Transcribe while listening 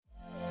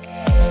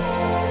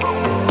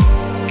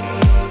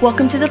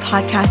Welcome to the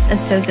podcast of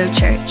Sozo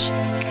Church.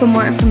 For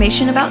more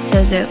information about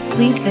Sozo,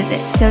 please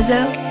visit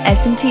sozosmtx.com.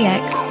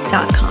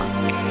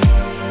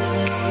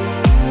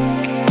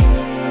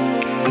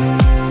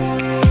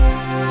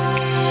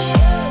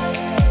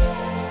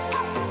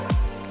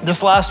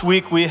 This last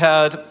week we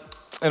had,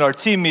 in our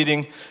team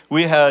meeting,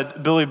 we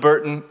had Billy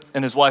Burton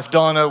and his wife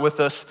Donna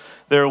with us.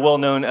 They're well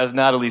known as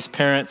Natalie's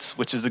parents,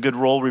 which is a good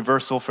role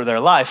reversal for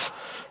their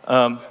life.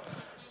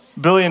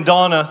 Billy and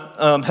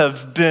Donna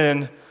have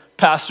been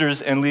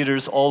pastors and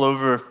leaders all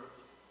over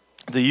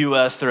the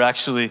U.S. They're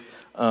actually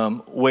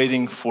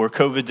waiting for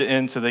COVID to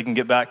end so they can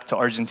get back to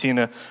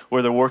Argentina,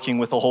 where they're working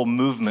with a whole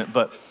movement.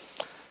 But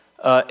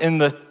in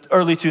the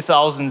early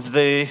 2000s,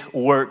 they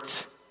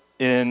worked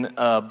in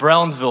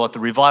Brownsville at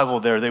the revival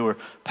there. They were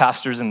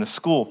pastors in the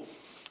school.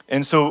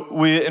 And so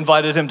we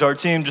invited him to our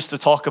team just to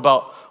talk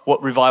about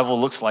what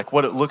revival looks like,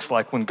 what it looks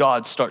like when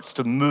God starts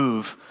to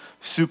move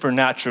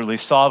supernaturally,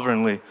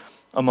 sovereignly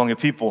among a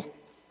people.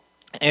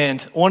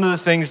 And one of the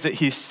things that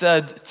he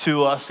said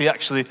to us, he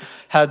actually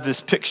had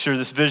this picture,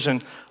 this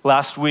vision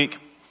last week,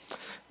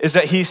 is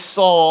that he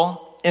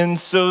saw in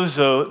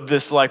Sozo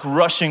this like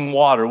rushing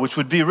water, which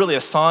would be really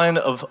a sign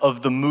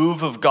of the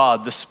move of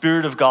God, the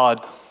Spirit of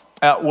God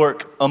at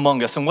work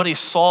among us. And what he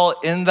saw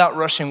in that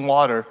rushing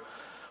water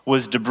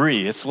was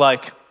debris. It's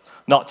like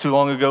not too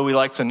long ago, we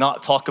like to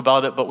not talk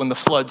about it, but when the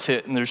floods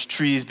hit and there's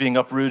trees being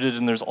uprooted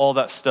and there's all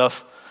that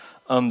stuff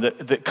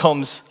that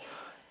comes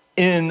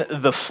in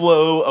the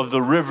flow of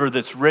the river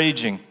that's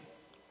raging.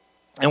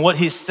 And what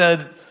he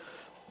said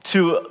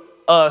to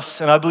us,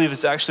 and I believe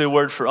it's actually a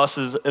word for us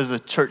as a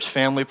church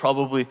family,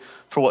 probably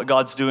for what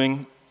God's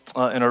doing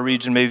in our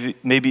region,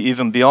 maybe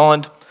even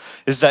beyond,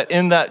 is that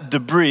in that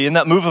debris, in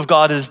that move of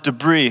God is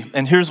debris.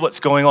 And here's what's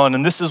going on,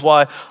 and this is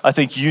why I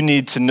think you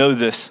need to know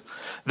this.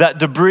 That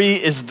debris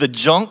is the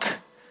junk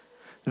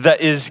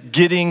that is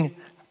getting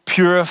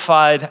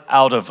purified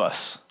out of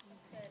us.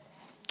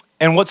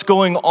 And what's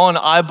going on,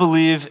 I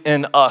believe,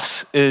 in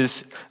us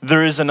is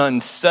there is an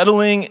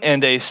unsettling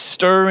and a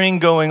stirring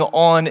going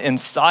on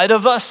inside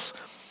of us,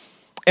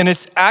 and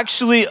it's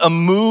actually a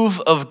move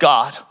of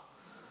God.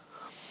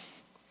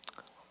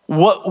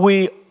 What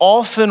we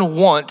often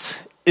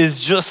want is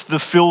just the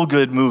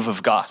feel-good move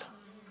of God.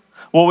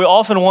 What we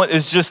often want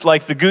is just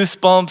like the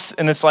goosebumps,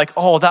 and it's like,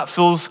 oh, that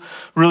feels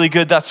really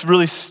good, that's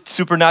really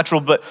supernatural.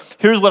 But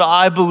here's what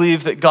I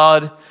believe that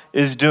God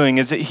is doing,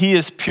 is that he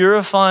is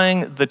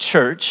purifying the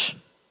church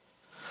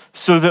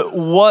so that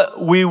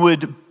what we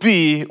would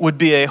be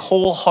a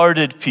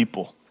wholehearted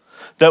people.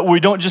 That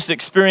we don't just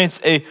experience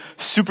a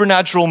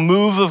supernatural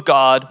move of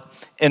God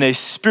in a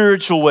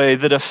spiritual way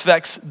that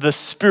affects the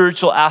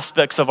spiritual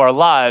aspects of our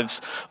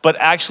lives, but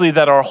actually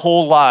that our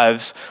whole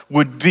lives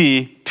would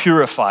be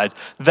purified.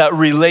 That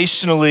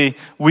relationally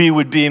we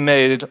would be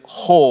made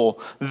whole.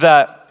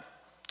 That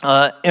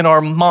in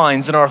our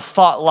minds, in our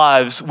thought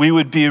lives, we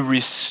would be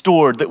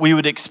restored, that we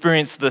would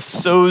experience the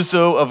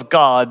sozo of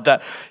God,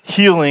 that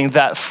healing,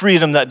 that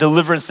freedom, that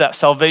deliverance, that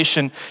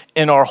salvation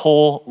in our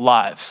whole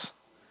lives.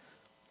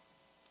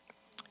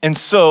 And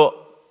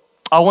so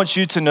I want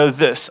you to know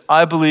this.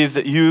 I believe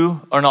that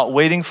you are not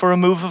waiting for a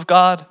move of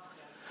God,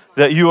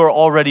 that you are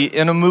already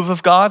in a move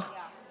of God.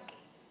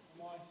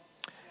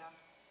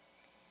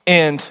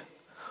 And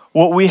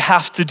what we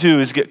have to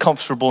do is get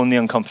comfortable in the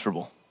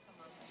uncomfortable.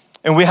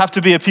 And we have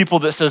to be a people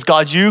that says,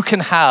 God, you can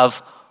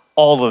have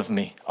all of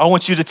me. I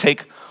want you to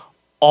take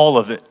all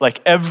of it,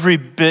 like every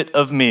bit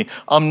of me.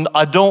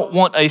 I don't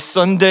want a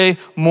Sunday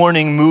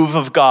morning move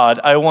of God.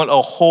 I want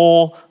a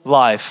whole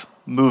life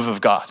move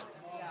of God.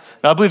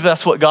 And I believe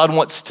that's what God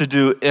wants to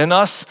do in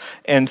us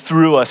and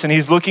through us. And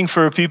he's looking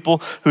for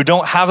people who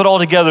don't have it all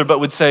together, but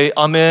would say,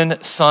 I'm in,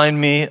 sign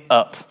me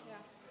up.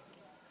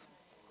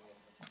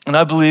 And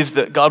I believe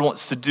that God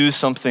wants to do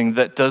something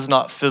that does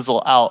not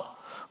fizzle out,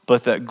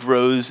 but that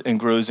grows and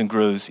grows and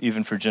grows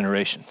even for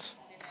generations.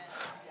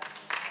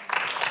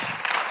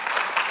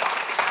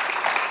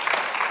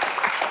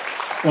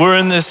 We're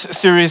in this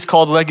series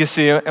called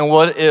Legacy, and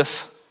what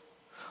if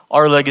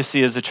our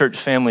legacy as a church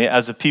family,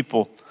 as a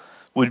people,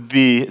 would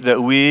be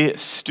that we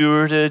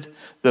stewarded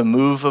the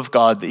move of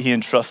God that he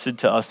entrusted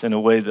to us in a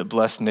way that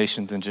blessed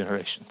nations and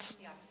generations.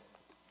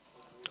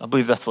 I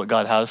believe that's what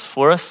God has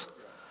for us.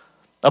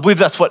 I believe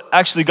that's what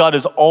actually God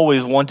has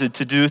always wanted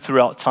to do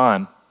throughout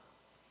time.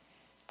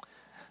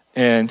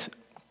 And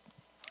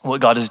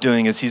what God is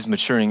doing is he's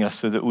maturing us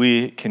so that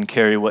we can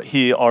carry what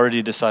he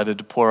already decided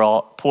to pour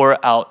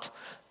out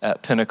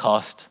at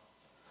Pentecost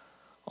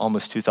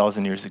almost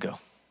 2,000 years ago.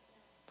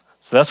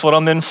 So that's what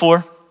I'm in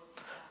for.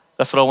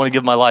 That's what I want to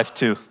give my life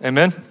to.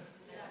 Amen?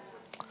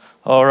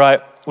 All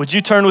right. Would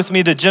you turn with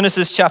me to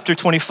Genesis chapter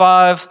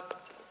 25?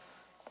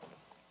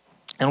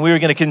 And we are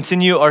going to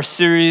continue our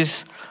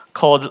series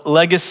called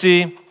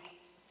Legacy.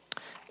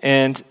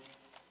 And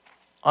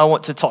I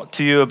want to talk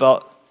to you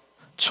about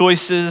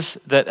choices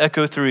that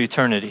echo through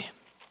eternity.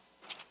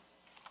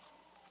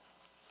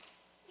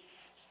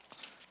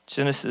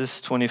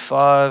 Genesis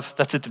 25,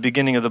 that's at the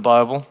beginning of the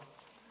Bible.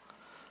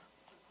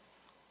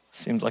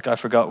 Seems like I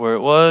forgot where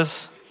it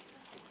was.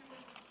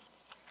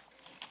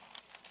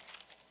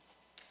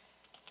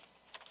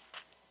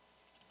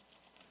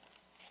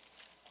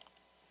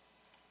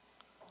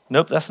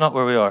 Nope, that's not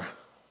where we are.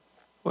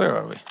 Where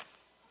are we?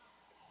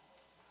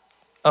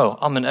 Oh,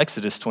 I'm in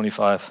Exodus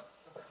 25.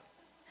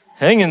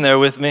 Hang in there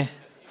with me.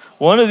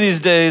 One of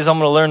these days, I'm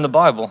going to learn the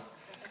Bible.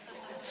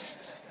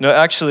 No,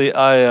 actually,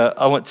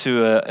 I went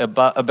to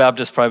a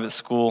Baptist private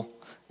school,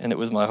 and it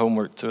was my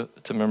homework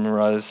to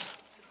memorize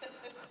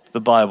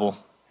the Bible.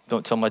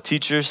 Don't tell my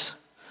teachers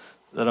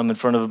that I'm in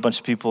front of a bunch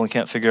of people and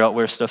can't figure out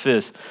where stuff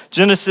is.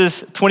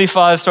 Genesis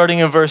 25, starting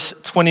in verse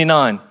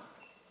 29.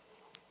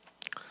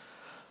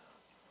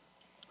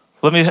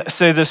 Let me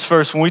say this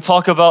first. When we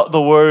talk about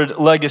the word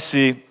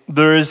legacy,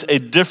 there is a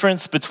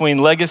difference between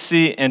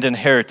legacy and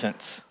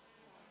inheritance.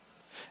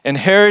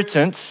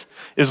 Inheritance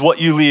is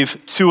what you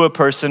leave to a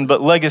person,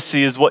 but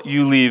legacy is what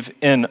you leave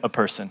in a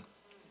person.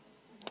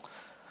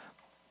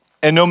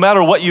 And no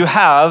matter what you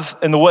have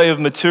in the way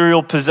of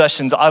material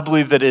possessions, I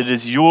believe that it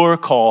is your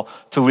call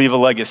to leave a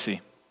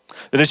legacy.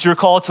 That it's your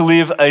call to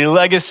leave a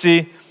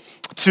legacy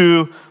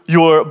to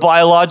your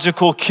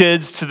biological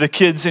kids, to the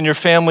kids in your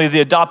family,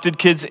 the adopted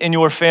kids in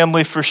your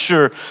family for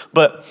sure.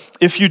 But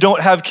if you don't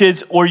have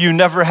kids or you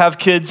never have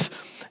kids,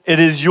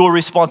 it is your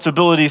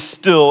responsibility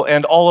still,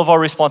 and all of our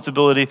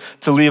responsibility,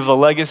 to leave a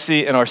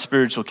legacy in our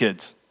spiritual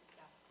kids.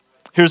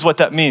 Here's what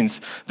that means,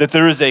 that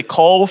there is a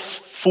call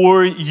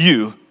for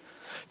you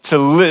to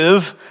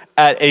live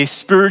at a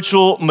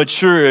spiritual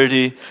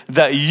maturity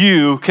that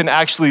you can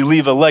actually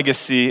leave a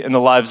legacy in the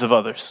lives of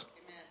others.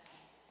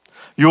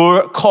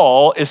 Your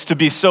call is to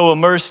be so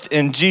immersed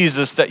in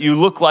Jesus that you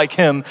look like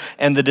him,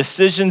 and the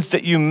decisions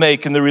that you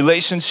make and the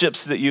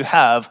relationships that you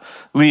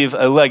have leave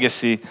a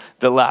legacy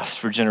that lasts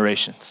for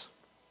generations.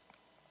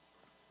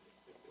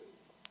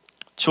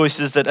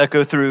 Choices that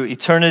echo through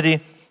eternity.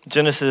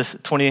 Genesis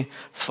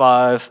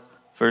 25,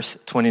 verse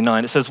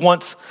 29. It says,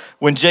 once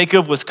when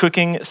Jacob was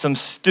cooking some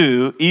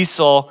stew,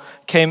 Esau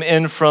came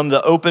in from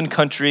the open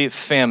country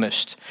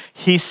famished.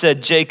 He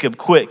said, Jacob,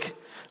 quick,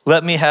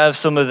 let me have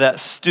some of that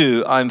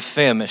stew. I'm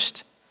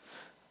famished.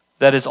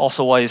 That is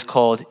also why he's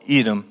called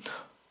Edom.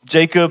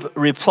 Jacob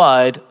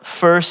replied,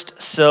 first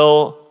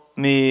sell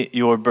me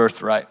your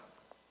birthright.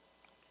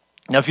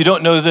 Now, if you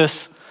don't know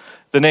this,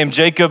 the name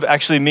Jacob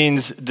actually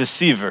means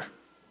deceiver.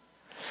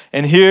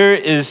 And here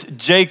is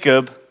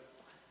Jacob.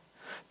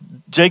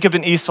 Jacob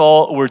and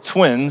Esau were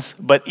twins,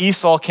 but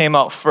Esau came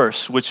out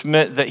first, which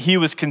meant that he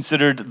was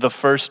considered the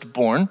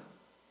firstborn.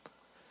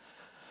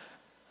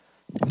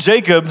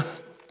 Jacob,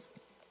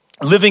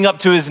 living up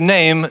to his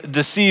name,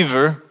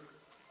 deceiver,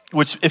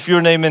 which if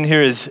your name in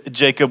here is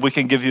Jacob, we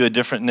can give you a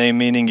different name,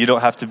 meaning you don't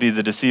have to be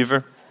the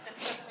deceiver.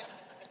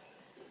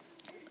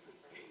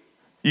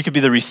 You could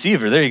be the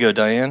receiver. There you go,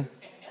 Diane.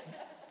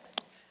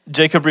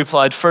 Jacob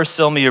replied, first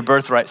sell me your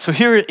birthright. So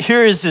here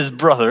is his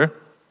brother.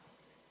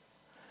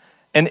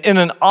 And in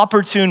an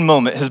opportune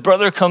moment, his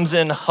brother comes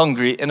in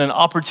hungry. In an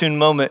opportune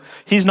moment,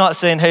 he's not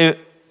saying, hey,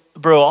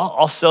 bro,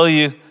 I'll sell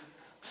you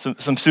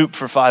some soup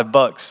for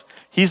 $5.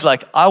 He's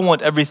like, I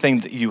want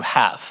everything that you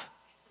have.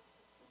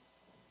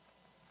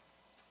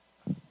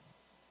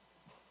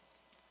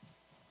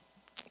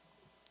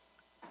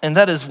 And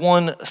that is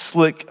one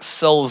slick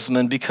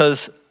salesman,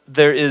 because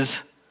there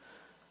is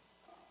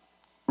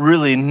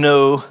really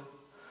no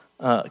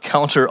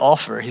counter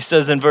offer. He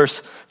says in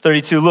verse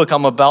 32, look,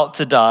 I'm about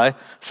to die.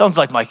 Sounds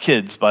like my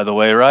kids, by the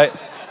way, right?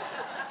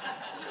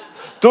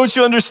 Don't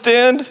you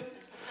understand?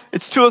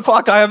 It's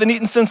 2:00. I haven't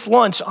eaten since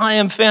lunch. I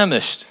am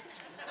famished.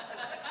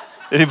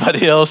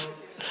 Anybody else?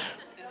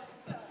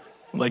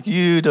 Like,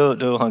 you don't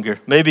know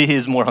hunger. Maybe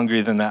he's more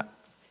hungry than that.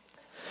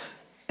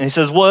 And he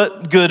says,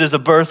 what good is a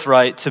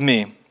birthright to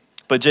me?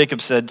 But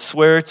Jacob said,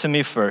 swear to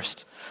me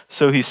first.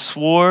 So he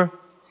swore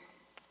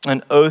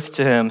an oath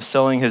to him,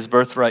 selling his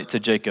birthright to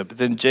Jacob.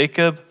 Then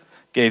Jacob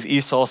gave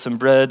Esau some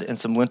bread and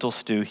some lentil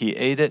stew. He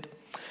ate it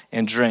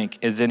and drank,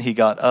 and then he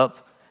got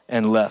up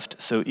and left.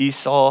 So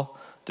Esau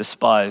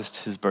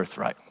despised his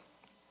birthright.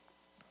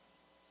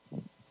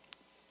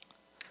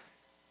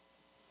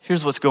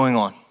 Here's what's going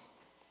on.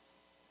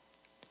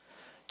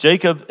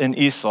 Jacob and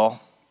Esau,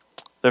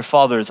 their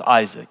father is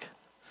Isaac.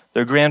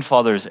 Their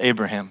grandfather is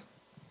Abraham.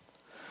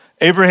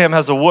 Abraham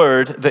has a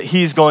word that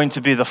he's going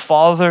to be the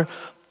father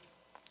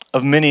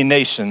of many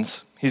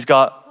nations. He's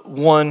got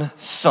one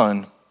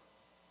son.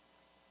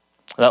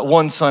 That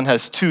one son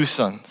has two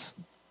sons.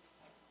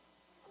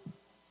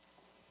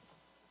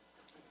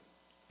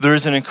 There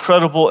is an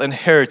incredible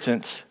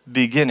inheritance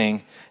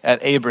beginning at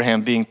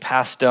Abraham, being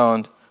passed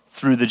down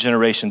through the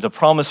generations, a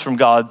promise from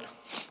God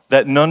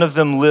that none of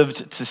them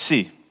lived to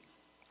see.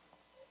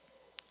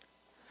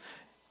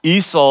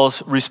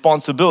 Esau's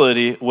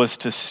responsibility was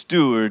to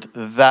steward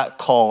that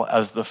call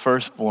as the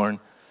firstborn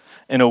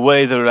in a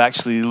way that would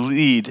actually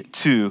lead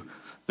to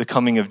the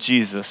coming of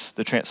Jesus,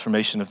 the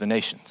transformation of the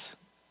nations.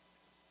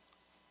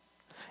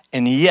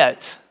 And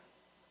yet,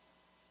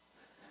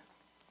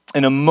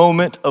 in a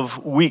moment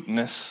of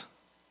weakness,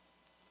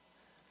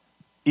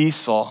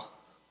 Esau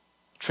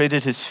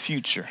traded his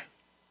future,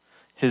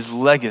 his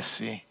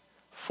legacy,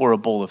 for a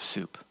bowl of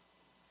soup.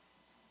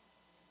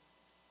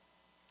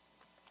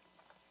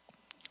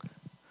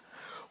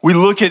 We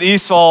look at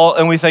Esau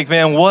and we think,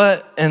 man,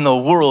 what in the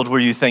world were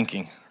you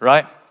thinking,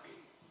 right?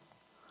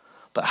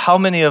 But how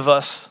many of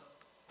us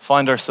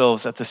find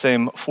ourselves at the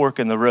same fork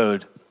in the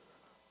road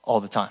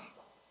all the time?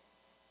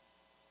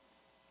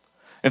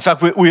 In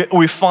fact,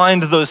 we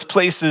find those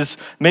places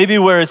maybe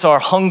where it's our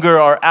hunger,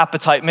 our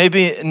appetite,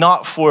 maybe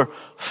not for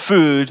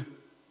food,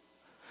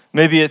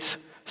 maybe it's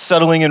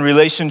settling in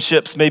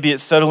relationships, maybe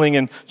it's settling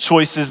in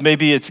choices,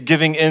 maybe it's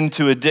giving in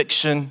to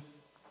addiction,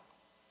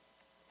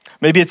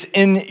 maybe it's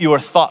in your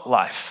thought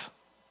life.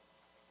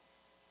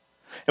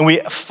 And we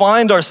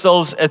find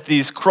ourselves at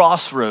these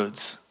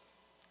crossroads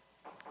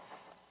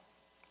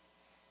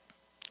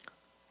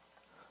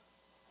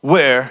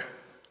where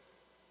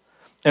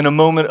in a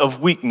moment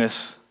of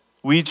weakness,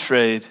 we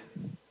trade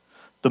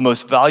the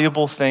most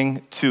valuable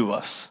thing to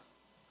us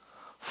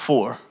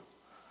for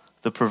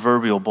the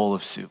proverbial bowl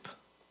of soup.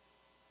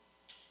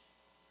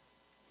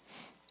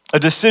 A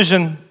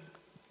decision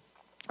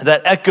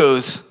that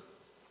echoes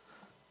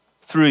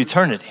through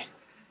eternity.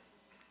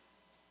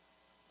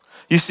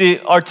 You see,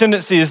 our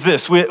tendency is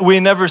this. We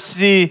never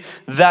see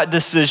that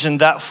decision,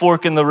 that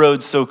fork in the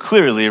road so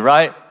clearly,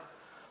 right?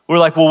 We're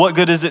like, well, what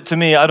good is it to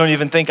me? I don't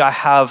even think I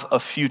have a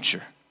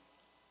future.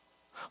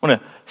 I want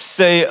to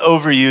say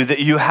over you that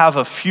you have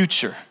a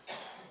future.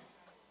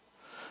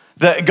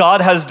 That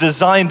God has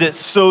designed it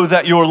so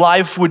that your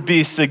life would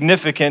be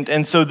significant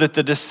and so that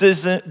the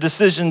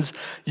decisions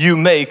you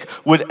make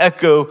would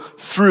echo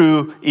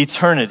through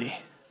eternity.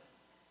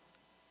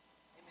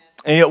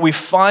 And yet we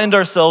find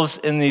ourselves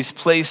in these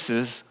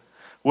places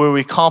where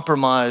we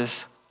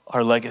compromise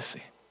our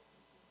legacy.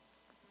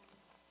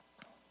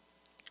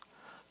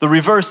 The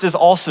reverse is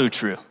also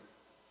true.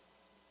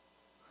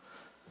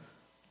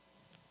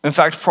 In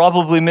fact,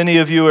 probably many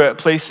of you are at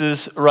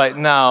places right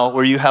now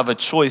where you have a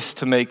choice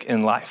to make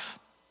in life.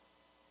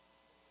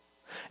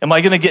 Am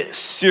I going to get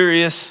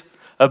serious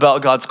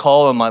about God's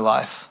call in my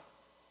life?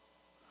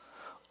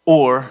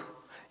 Or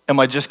am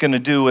I just going to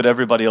do what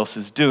everybody else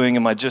is doing?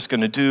 Am I just going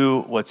to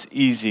do what's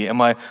easy?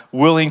 Am I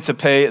willing to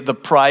pay the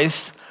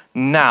price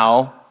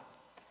now,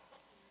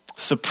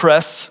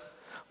 suppress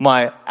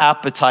my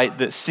appetite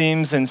that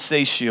seems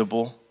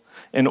insatiable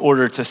in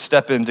order to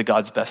step into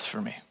God's best for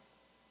me?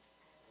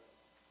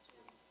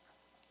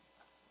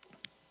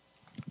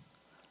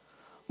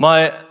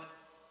 My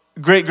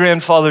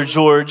great-grandfather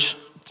George,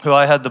 who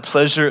I had the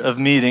pleasure of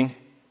meeting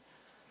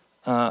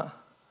and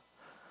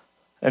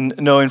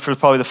knowing for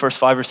probably the first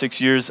 5 or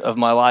 6 years of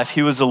my life,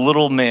 he was a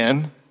little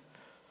man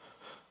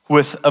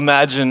with,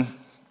 imagine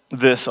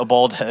this, a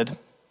bald head,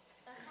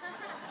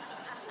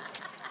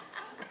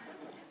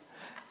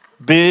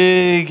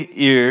 big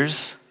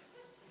ears,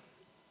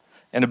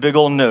 and a big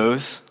old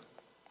nose.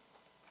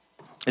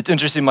 It's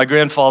interesting, my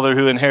grandfather,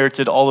 who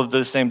inherited all of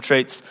those same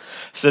traits,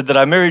 said that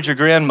I married your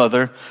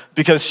grandmother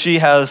because she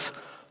has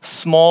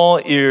small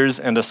ears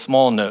and a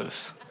small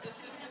nose.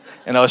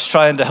 And I was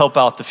trying to help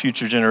out the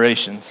future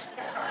generations.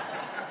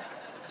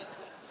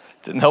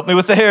 Didn't help me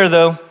with the hair,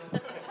 though.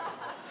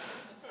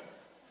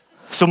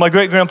 So my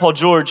great-grandpa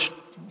George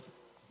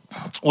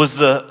was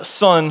the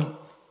son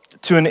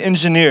to an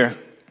engineer.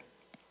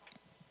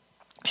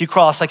 If you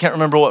cross, I can't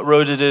remember what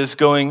road it is,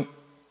 going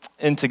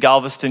into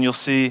Galveston, you'll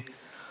see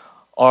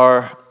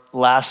our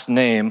last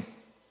name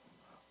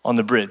on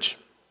the bridge.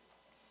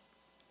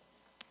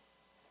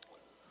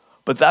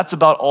 But that's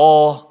about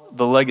all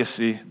the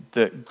legacy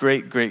that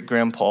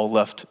great-great-grandpa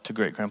left to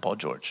great-grandpa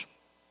George.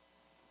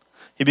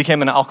 He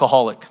became an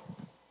alcoholic.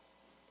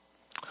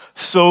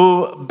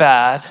 So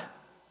bad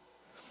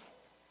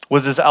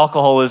was his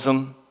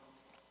alcoholism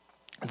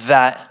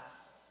that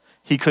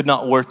he could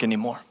not work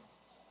anymore.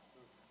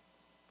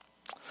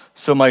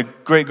 So my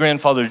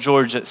great-grandfather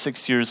George at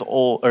 6 years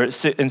old, or in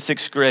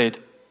 6th grade,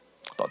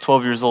 about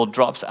 12 years old,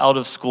 drops out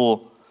of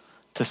school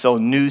to sell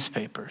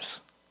newspapers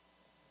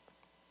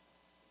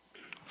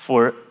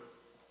for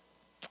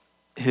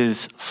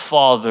his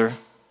father,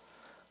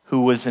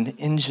 who was an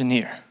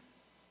engineer.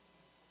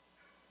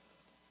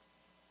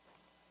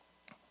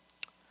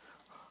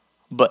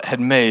 But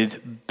had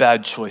made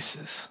bad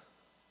choices.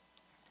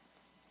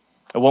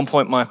 At one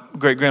point, my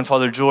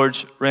great-grandfather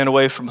George ran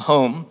away from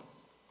home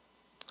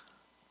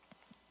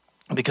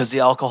because the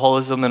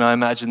alcoholism and I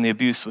imagine the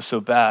abuse was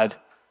so bad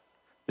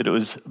that it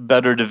was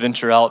better to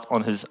venture out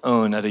on his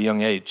own at a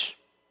young age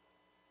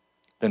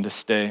than to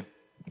stay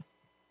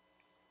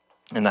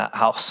in that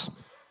house.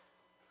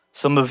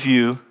 Some of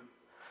you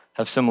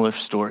have similar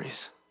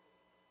stories.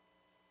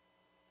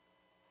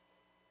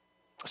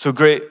 So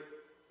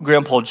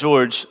great-grandpa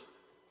George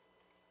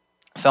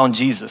found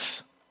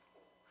Jesus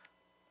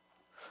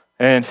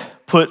and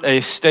put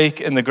a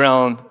stake in the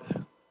ground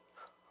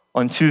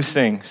on two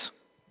things: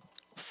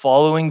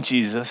 following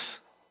Jesus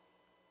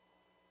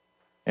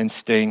and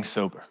staying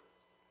sober.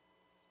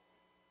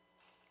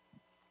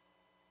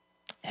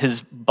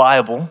 His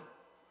Bible,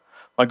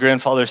 my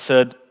grandfather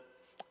said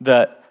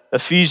that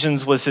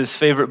Ephesians was his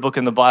favorite book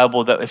in the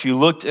Bible, that if you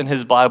looked in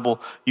his Bible,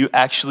 you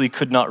actually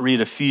could not read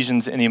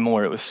Ephesians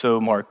anymore. It was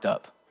so marked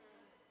up.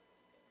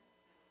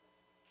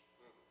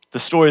 The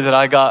story that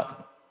I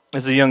got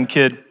as a young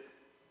kid,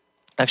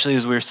 actually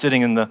as we were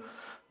sitting in the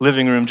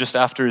living room just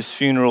after his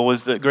funeral,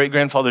 was that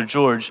great-grandfather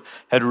George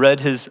had read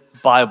his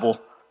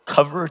Bible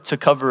cover to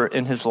cover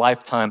in his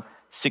lifetime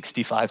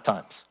 65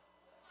 times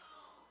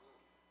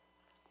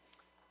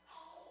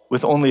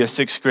with only a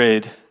 6th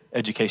grade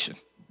education.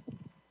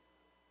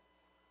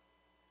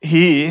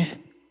 He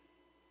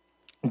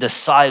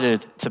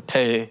decided to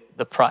pay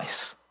the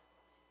price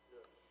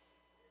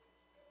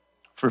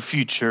for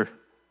future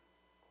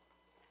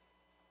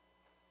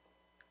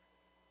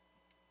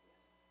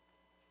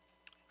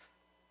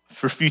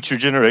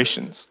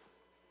generations.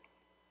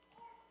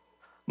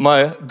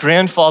 My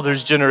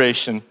grandfather's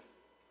generation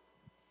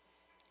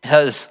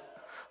has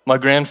my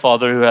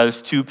grandfather, who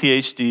has 2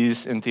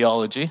 PhDs in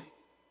theology,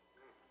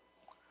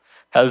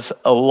 has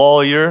a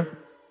lawyer,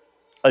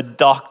 a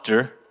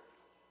doctor,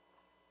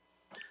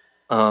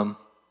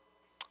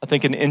 I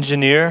think an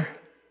engineer.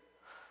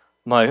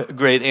 My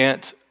great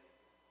aunt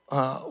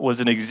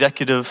was an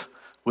executive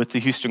with the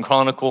Houston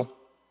Chronicle.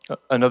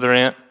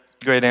 Another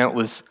great aunt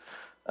was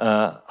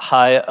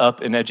high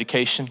up in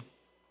education.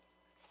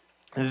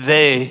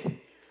 They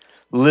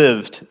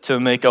lived to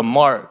make a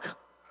mark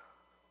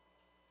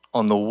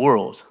on the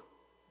world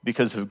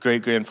because of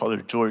great-grandfather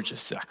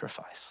George's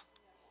sacrifice.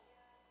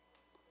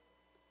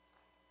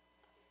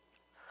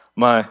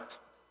 My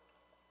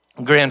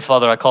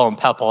grandfather, I call him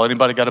Papaw.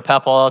 Anybody got a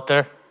Papaw out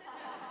there?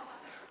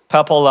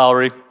 Papaw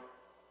Lowry,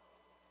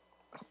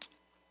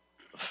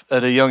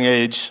 at a young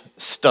age,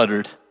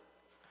 stuttered,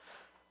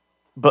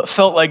 but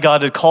felt like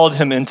God had called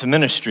him into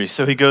ministry.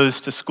 So he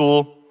goes to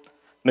school,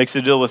 makes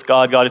a deal with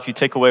God. God, if you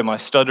take away my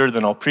stutter,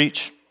 then I'll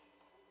preach.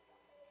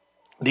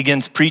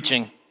 Begins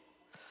preaching.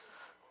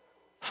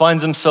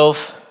 Finds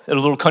himself at a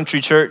little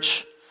country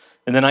church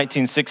in the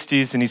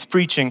 1960s, and he's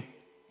preaching.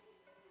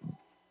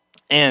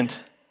 And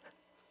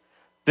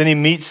then he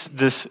meets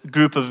this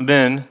group of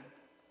men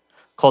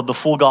called the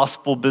Full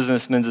Gospel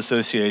Businessmen's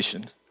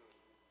Association.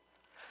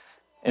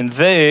 And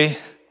they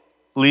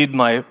lead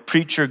my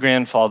preacher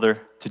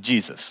grandfather to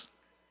Jesus.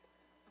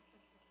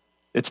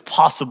 It's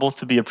possible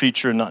to be a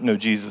preacher and not know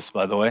Jesus,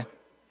 by the way.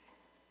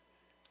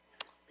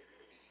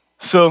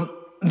 So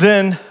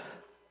then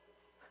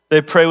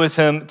they pray with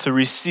him to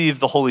receive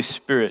the Holy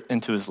Spirit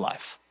into his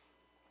life.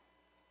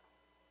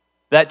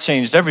 That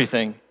changed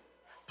everything,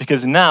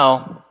 because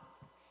now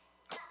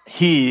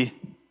he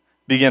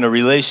began a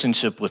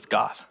relationship with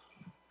God.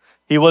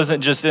 He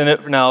wasn't just in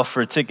it now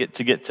for a ticket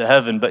to get to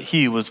heaven, but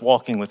he was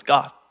walking with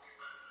God.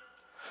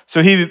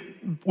 So he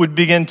would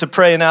begin to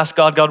pray and ask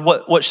God,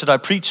 what should I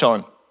preach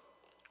on?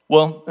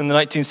 Well, in the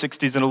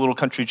 1960s in a little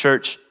country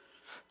church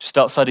just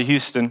outside of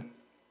Houston,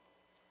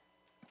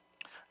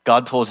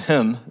 God told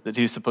him that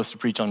he was supposed to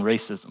preach on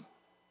racism.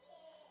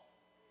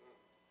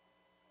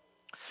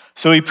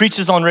 So he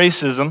preaches on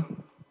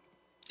racism.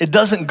 It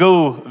doesn't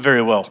go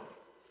very well.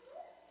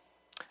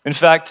 In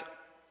fact,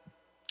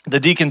 the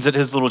deacons at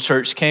his little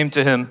church came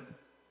to him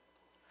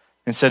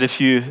and said, if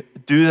you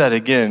do that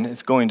again,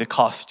 it's going to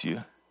cost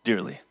you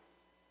dearly.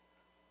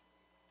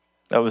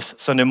 That was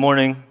Sunday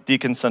morning,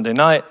 deacon Sunday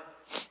night.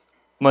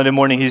 Monday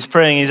morning, he's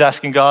praying, he's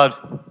asking God,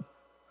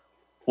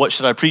 what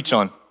should I preach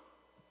on?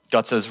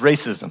 God says,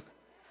 racism.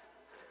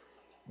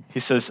 He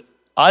says,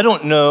 I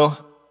don't know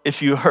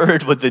if you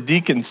heard what the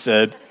deacon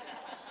said,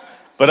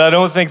 but I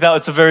don't think that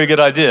was a very good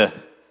idea.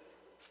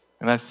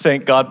 And I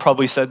think God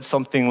probably said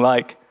something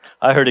like,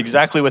 I heard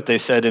exactly what they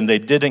said and they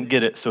didn't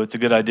get it, so it's a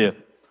good idea.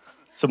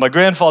 So my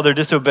grandfather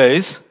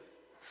disobeys,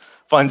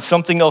 finds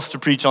something else to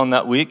preach on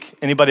that week.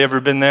 Anybody ever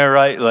been there,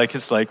 right? Like,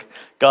 it's like,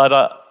 God,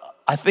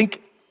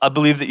 I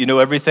believe that you know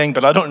everything,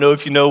 but I don't know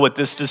if you know what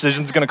this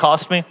decision's gonna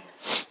cost me.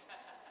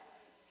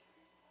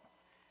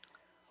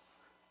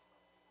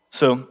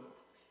 So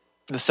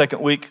the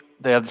second week,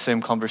 they have the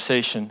same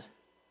conversation.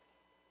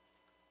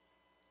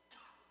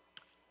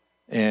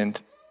 And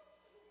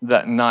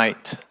that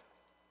night,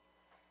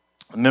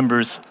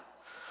 members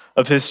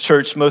of his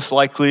church, most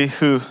likely,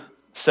 who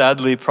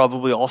sadly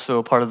probably also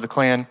a part of the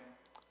Klan,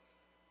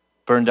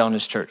 burned down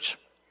his church.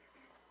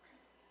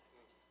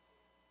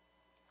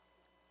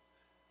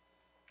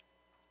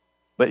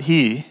 But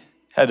he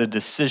had a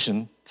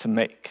decision to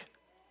make.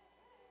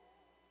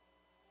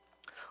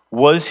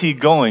 Was he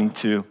going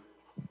to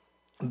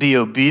be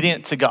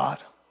obedient to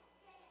God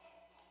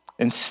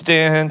and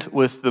stand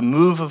with the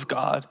move of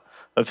God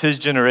of his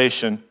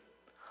generation,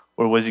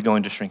 or was he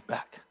going to shrink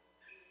back?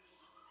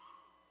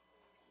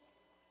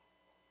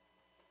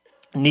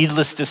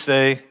 Needless to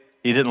say,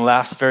 he didn't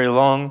last very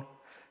long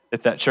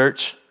at that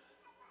church.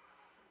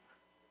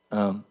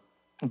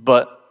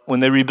 But when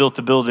they rebuilt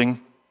the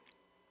building,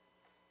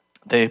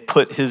 they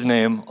put his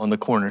name on the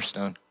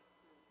cornerstone.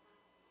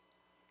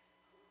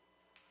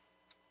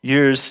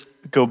 Years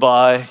go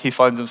by, he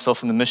finds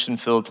himself in the mission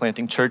field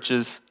planting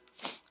churches,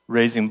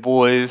 raising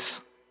boys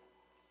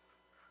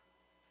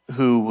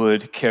who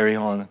would carry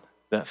on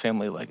that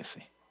family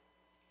legacy.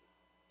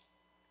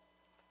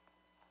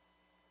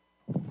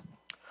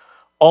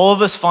 All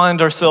of us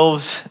find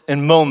ourselves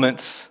in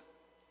moments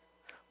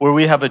where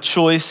we have a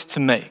choice to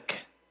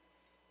make.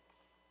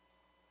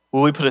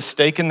 Will we put a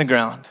stake in the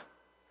ground?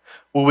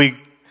 Will we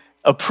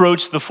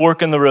approach the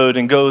fork in the road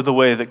and go the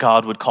way that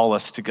God would call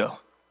us to go?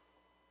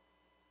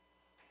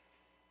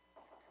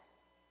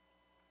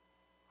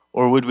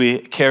 Or would we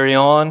carry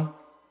on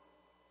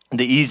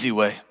the easy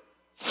way?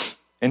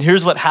 And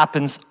here's what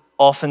happens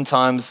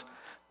oftentimes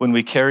when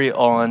we carry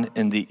on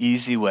in the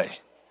easy way.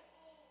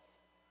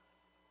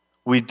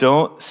 We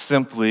don't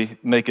simply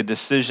make a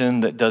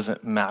decision that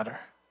doesn't matter,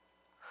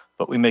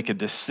 but we make a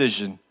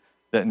decision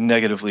that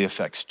negatively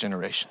affects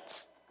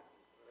generations.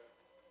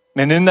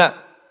 And in that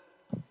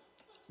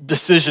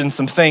decision,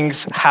 some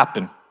things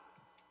happen.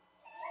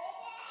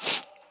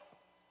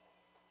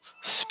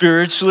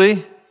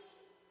 Spiritually,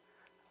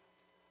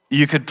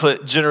 you could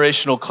put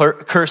generational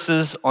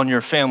curses on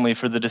your family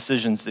for the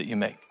decisions that you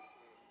make.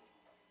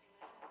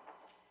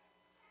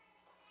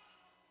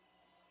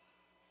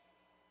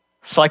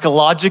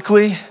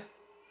 Psychologically,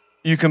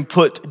 you can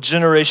put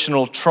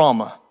generational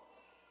trauma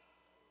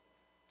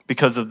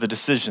because of the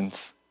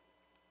decisions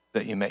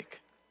that you make.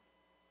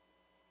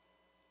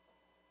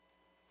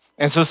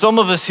 And so some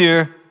of us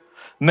here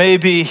may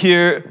be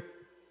here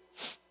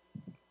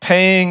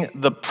paying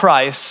the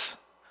price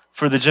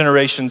for the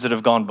generations that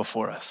have gone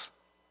before us.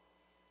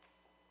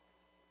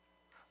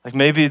 Like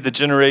maybe the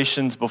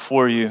generations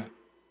before you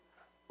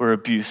were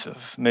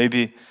abusive.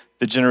 Maybe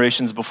the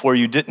generations before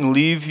you didn't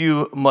leave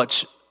you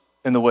much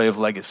in the way of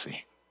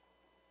legacy.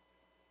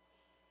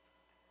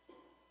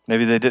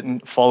 Maybe they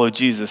didn't follow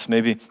Jesus.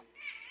 Maybe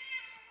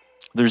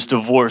there's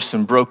divorce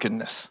and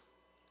brokenness.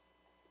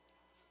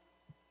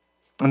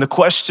 And the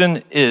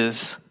question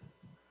is,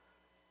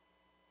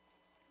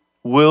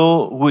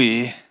 will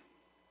we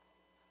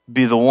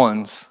be the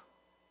ones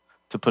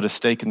to put a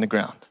stake in the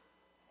ground,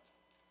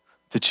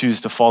 to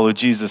choose to follow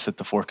Jesus at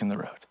the fork in the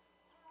road?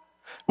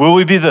 Will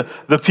we be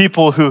the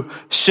people who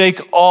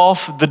shake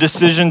off the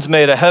decisions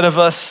made ahead of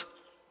us,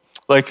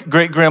 like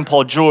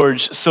great-grandpa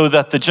George, so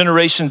that the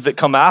generations that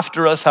come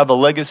after us have a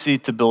legacy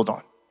to build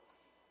on?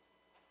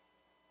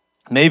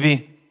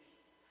 Maybe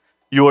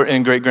you're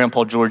in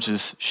great-grandpa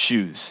George's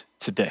shoes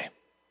today.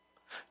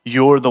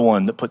 You're the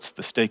one that puts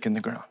the stake in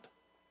the ground.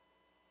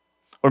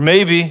 Or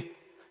maybe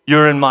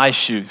you're in my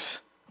shoes.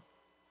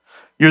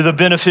 You're the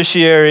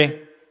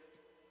beneficiary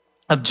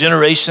of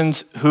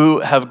generations who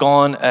have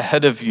gone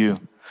ahead of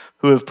you,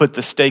 who have put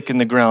the stake in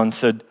the ground,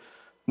 said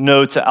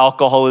no to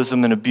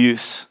alcoholism and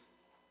abuse,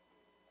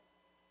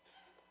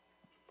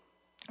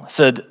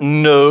 said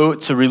no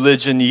to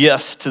religion,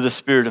 yes to the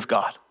Spirit of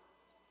God.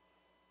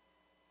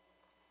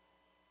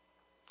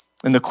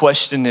 And the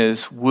question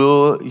is,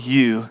 will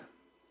you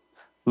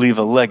leave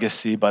a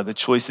legacy by the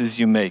choices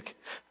you make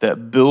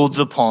that builds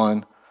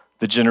upon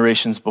the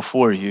generations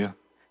before you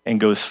and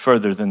goes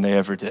further than they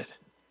ever did?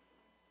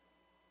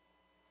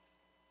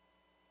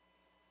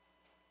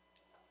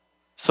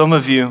 Some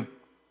of you,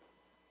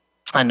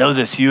 I know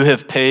this, you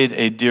have paid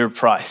a dear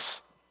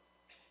price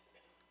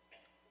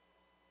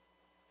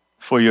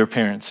for your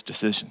parents'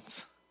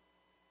 decisions.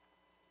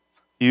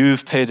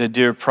 You've paid a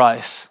dear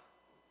price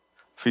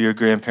for your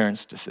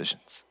grandparents'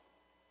 decisions.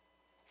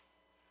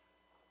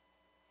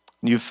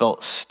 You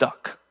felt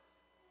stuck.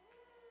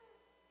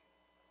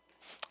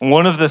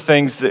 One of the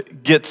things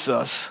that gets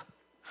us,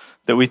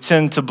 that we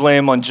tend to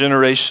blame on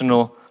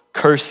generational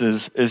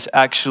curses, is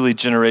actually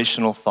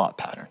generational thought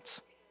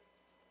patterns.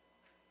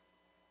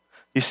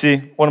 You see,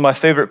 one of my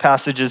favorite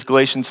passages,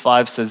 Galatians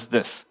 5, says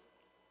this,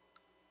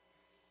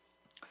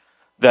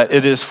 that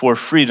it is for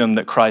freedom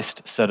that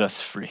Christ set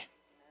us free.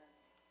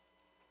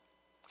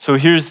 So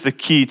here's the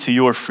key to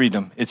your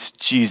freedom. It's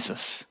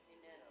Jesus.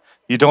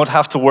 You don't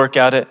have to work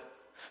at it.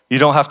 You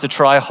don't have to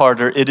try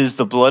harder. It is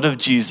the blood of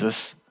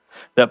Jesus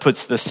that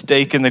puts the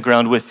stake in the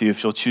ground with you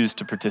if you'll choose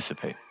to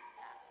participate.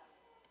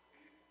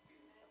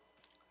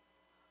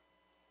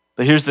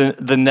 But here's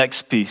the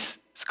next piece.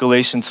 It's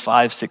Galatians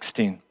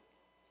 5:16. It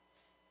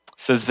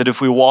says that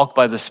if we walk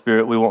by the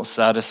Spirit, we won't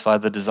satisfy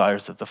the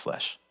desires of the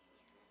flesh.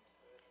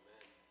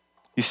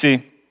 You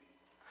see,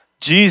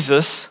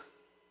 Jesus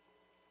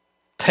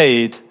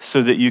paid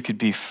so that you could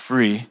be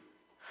free,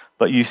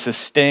 but you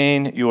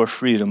sustain your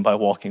freedom by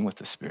walking with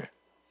the Spirit.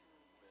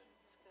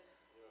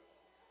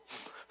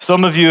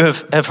 Some of you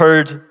have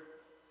heard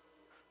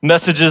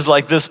messages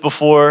like this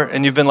before,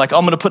 and you've been like,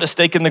 I'm gonna put a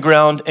stake in the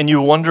ground, and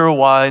you wonder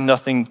why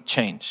nothing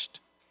changed.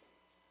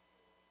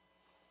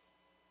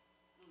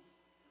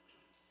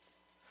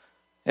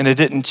 And it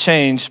didn't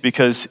change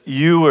because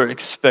you were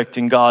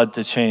expecting God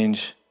to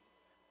change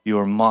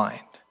your mind.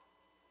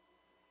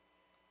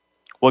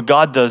 What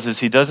God does is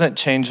he doesn't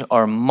change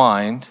our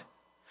mind.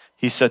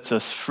 He sets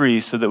us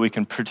free so that we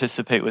can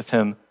participate with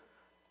him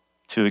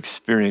to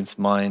experience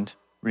mind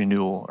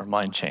renewal or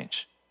mind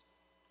change.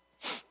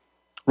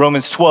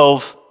 Romans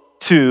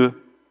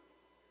 12:2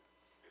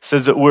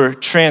 says that we're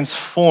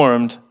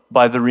transformed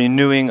by the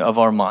renewing of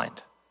our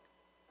mind.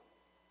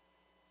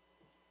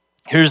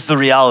 Here's the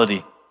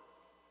reality.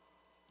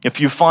 If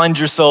you find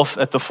yourself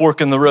at the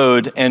fork in the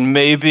road and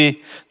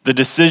maybe the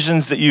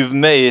decisions that you've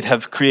made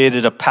have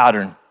created a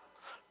pattern,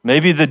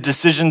 maybe the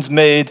decisions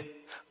made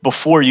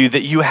before you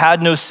that you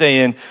had no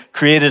say in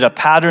created a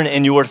pattern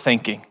in your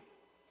thinking.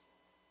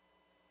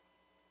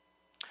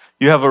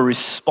 You have a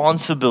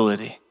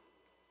responsibility,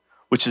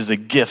 which is a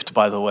gift,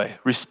 by the way.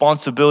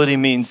 Responsibility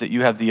means that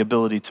you have the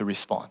ability to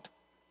respond.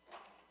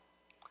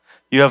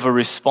 You have a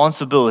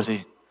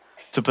responsibility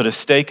to put a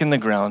stake in the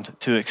ground,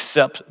 to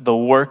accept the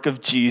work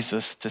of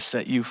Jesus to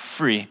set you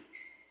free.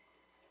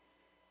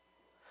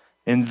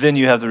 And then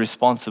you have the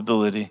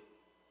responsibility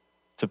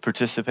to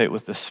participate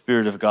with the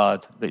Spirit of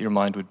God that your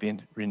mind would be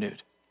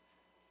renewed.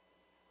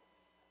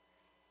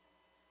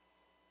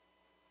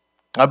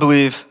 I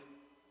believe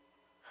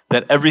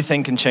that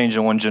everything can change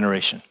in one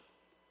generation.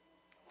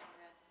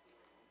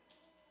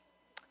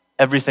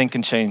 Everything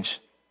can change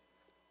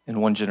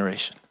in one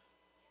generation.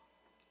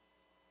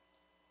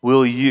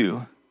 Will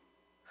you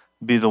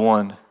be the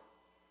one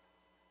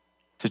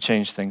to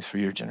change things for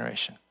your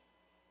generation?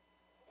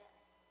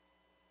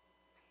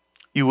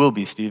 You will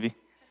be, Stevie.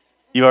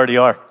 You already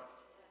are.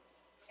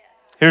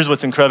 Here's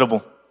what's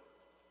incredible,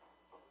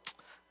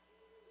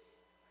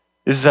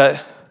 is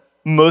that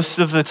most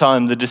of the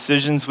time the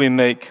decisions we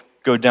make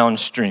go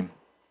downstream,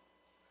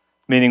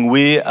 meaning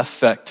we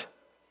affect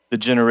the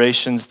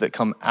generations that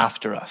come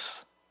after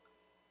us.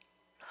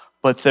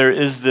 But there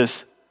is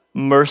this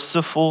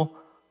merciful,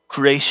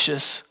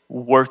 gracious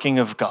working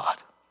of God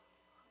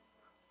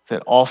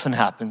that often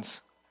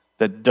happens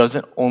that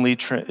doesn't only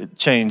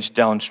change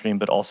downstream,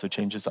 but also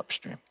changes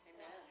upstream.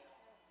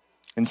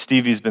 And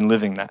Stevie's been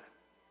living that.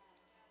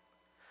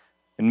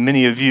 And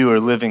many of you are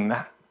living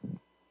that.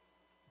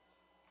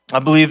 I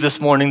believe this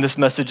morning this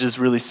message is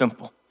really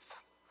simple,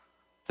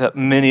 that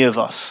many of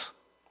us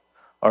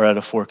are at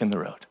a fork in the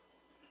road.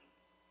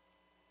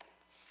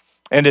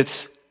 And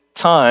it's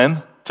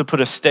time to put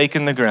a stake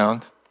in the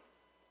ground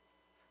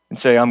and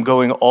say, I'm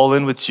going all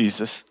in with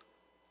Jesus.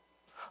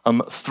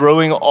 I'm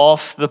throwing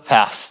off the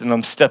past and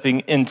I'm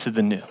stepping into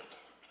the new.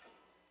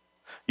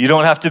 You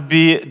don't have to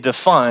be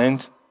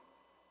defined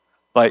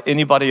by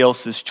anybody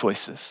else's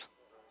choices.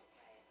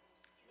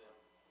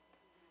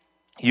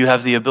 You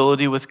have the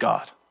ability with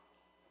God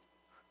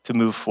to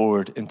move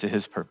forward into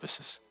his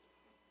purposes.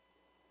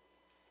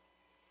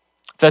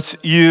 If that's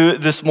you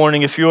this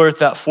morning, if you're at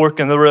that fork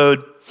in the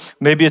road,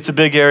 maybe it's a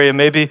big area,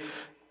 maybe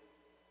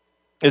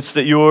it's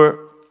that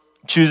you're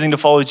choosing to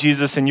follow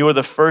Jesus and you're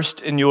the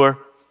first in your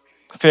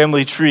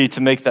family tree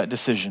to make that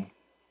decision.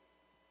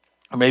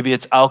 Or maybe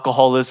it's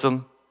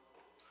alcoholism.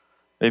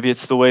 Maybe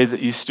it's the way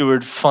that you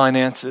steward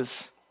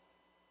finances.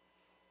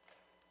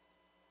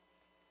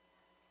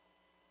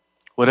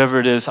 Whatever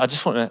it is, I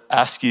just want to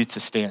ask you to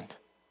stand.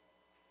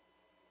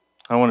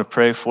 I want to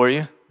pray for you,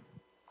 and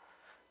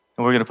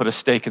we're going to put a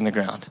stake in the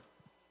ground.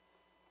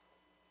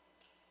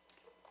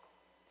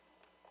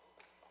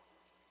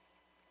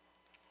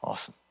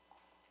 Awesome.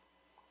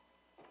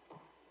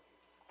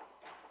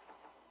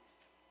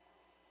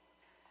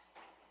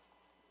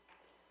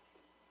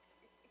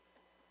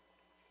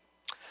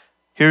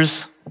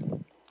 Here's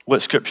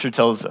what Scripture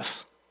tells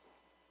us.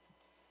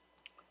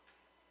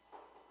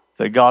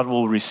 That God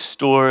will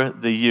restore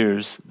the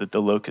years that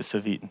the locusts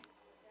have eaten.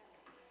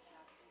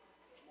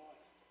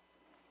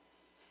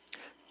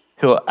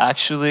 He'll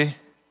actually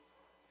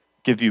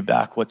give you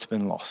back what's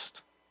been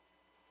lost.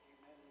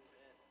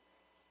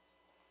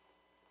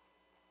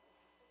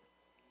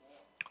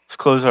 Let's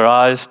close our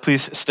eyes.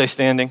 Please stay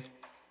standing.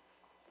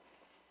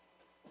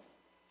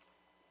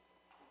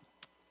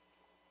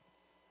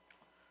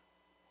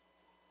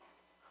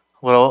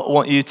 What I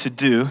want you to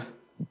do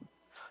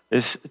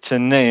is to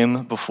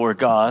name before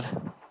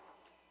God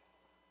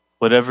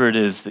whatever it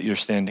is that you're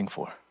standing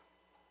for.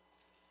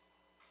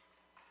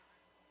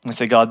 And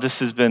say, God,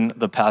 this has been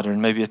the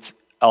pattern. Maybe it's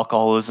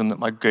alcoholism that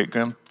my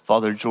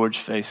great-grandfather George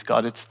faced.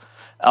 God, it's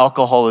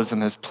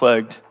alcoholism has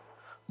plagued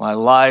my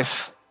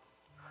life,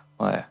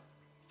 my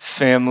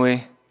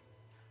family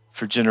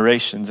for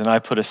generations, and I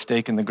put a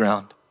stake in the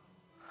ground.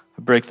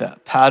 I break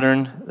that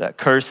pattern, that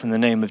curse in the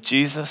name of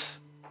Jesus.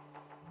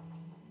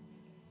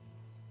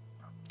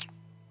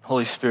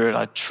 Holy Spirit,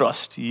 I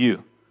trust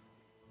you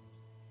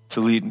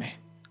to lead me.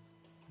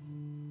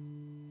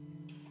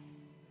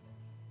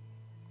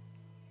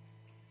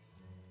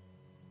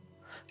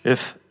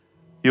 If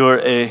you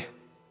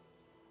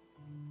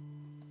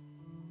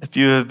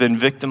have been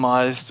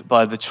victimized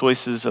by the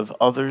choices of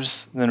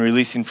others, then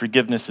releasing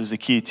forgiveness is the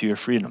key to your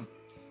freedom.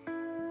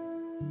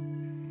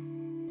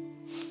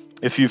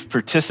 If you've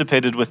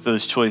participated with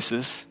those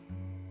choices,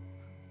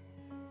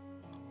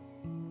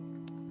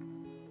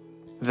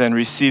 then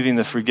receiving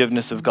the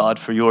forgiveness of God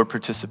for your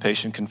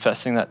participation,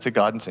 confessing that to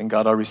God and saying,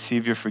 God, I'll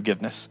receive your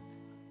forgiveness,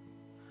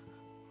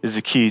 is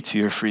the key to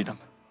your freedom.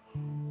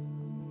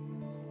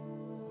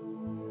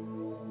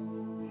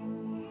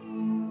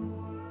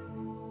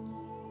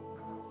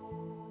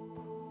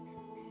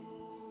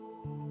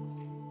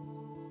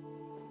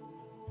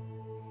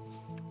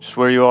 Just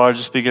where you are,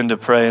 just begin to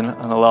pray and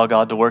allow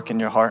God to work in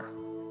your heart.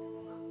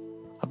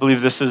 I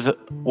believe this is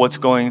what's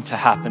going to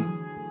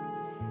happen,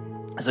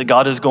 is that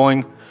God is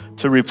going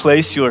to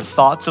replace your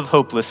thoughts of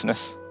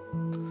hopelessness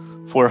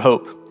for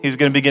hope. He's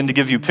going to begin to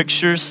give you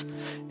pictures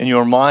in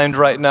your mind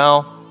right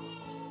now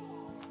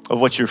of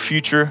what your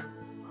future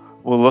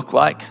will look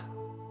like.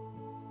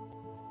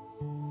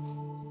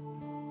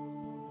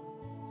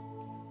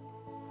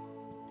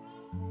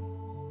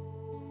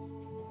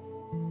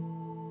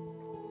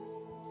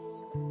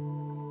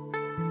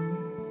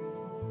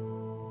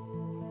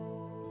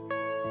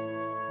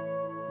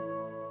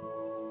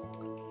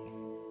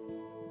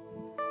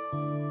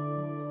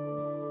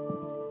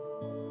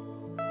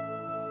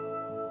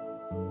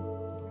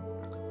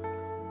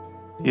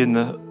 You in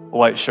the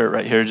white shirt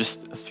right here,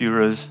 just a few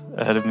rows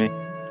ahead of me.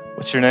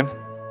 What's your name?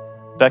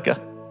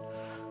 Becca.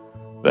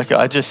 Becca,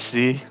 I just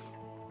see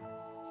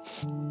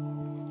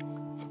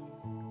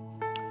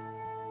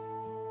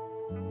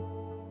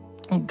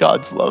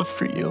God's love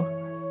for you.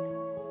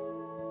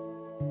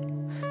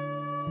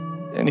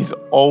 And he's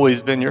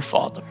always been your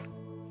father.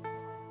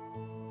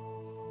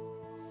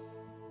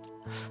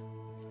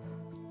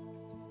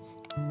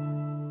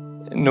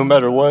 And no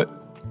matter what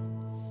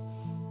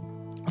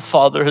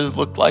Father has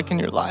looked like in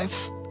your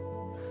life,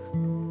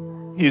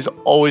 he's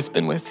always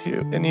been with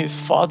you, and he's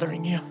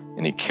fathering you,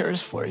 and he cares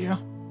for you.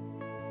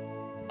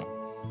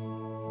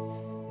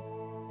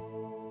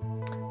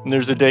 And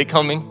there's a day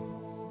coming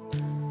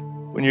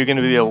when you're going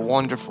to be a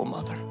wonderful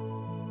mother,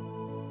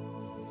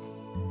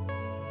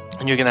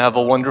 and you're going to have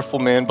a wonderful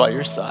man by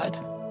your side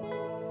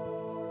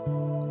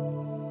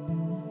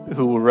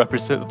who will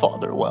represent the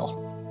Father well.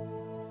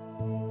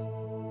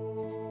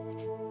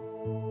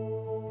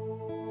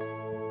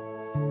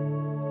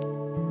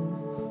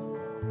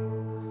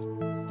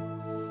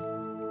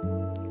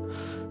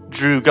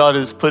 Drew, God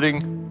is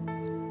putting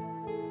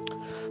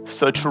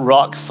such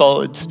rock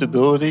solid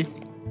stability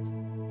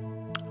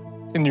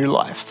in your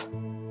life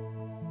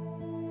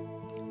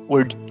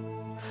where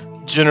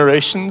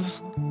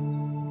generations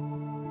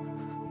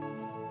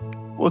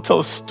will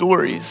tell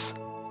stories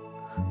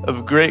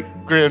of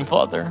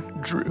great-grandfather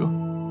Drew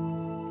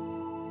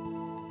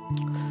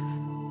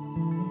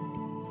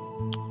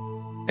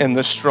and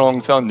the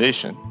strong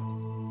foundation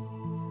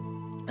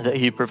that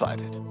he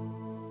provided.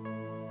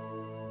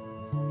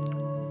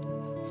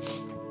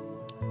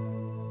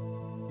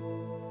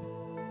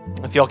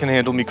 If y'all can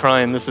handle me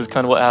crying, this is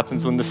kind of what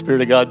happens when the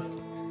Spirit of God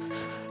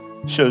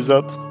shows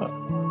up.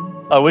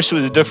 I wish it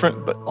was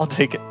different, but I'll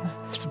take it.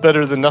 It's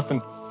better than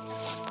nothing.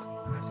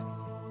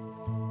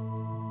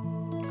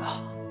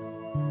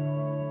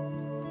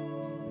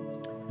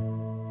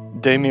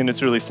 Damien,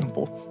 it's really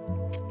simple.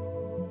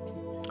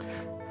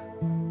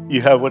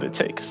 You have what it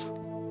takes.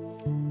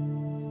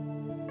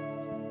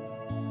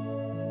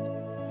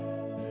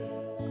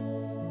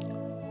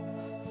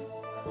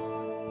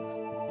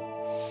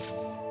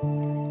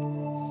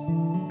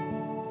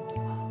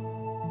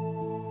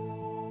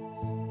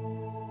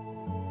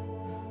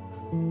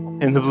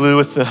 In the blue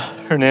with the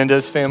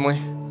Hernandez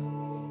family.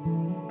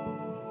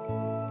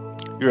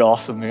 You're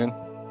awesome, man.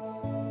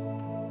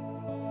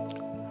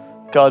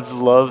 God's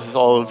love is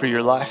all over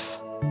your life.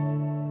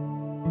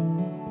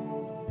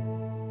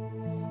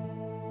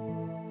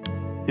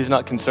 He's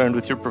not concerned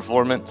with your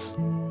performance.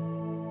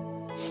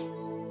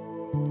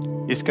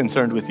 He's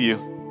concerned with you.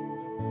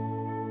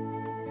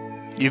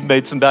 You've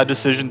made some bad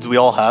decisions, we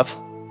all have.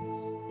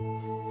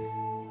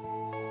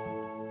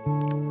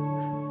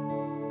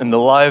 And the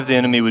lie of the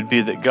enemy would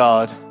be that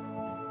God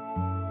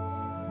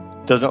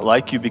doesn't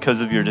like you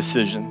because of your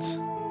decisions.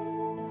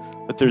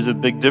 But there's a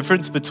big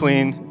difference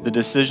between the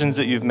decisions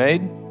that you've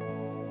made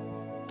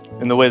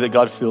and the way that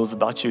God feels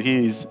about you.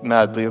 He's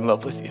madly in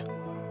love with you.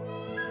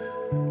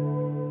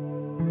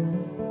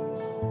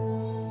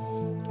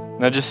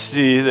 And I just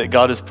see that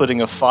God is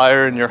putting a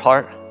fire in your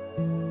heart.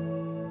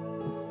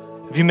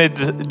 Have you made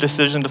the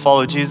decision to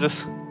follow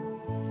Jesus?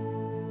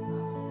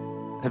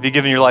 Have you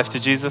given your life to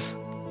Jesus?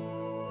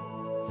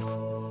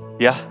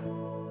 Yeah?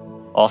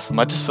 Awesome.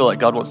 I just feel like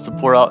God wants to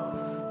pour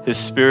out his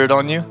Spirit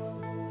on you.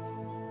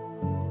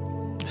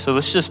 So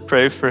let's just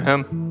pray for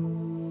him.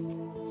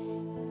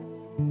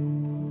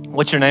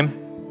 What's your name?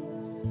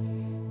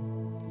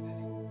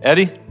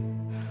 Eddie?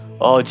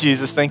 Oh,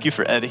 Jesus, thank you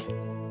for Eddie.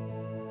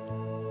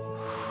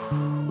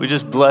 We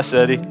just bless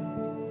Eddie.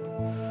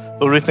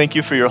 Lord, we thank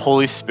you for your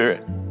Holy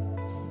Spirit.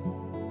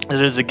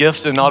 It is a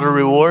gift and not a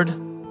reward.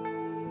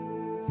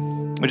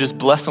 We just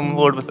bless him,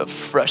 Lord, with a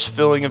fresh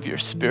filling of your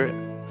Spirit.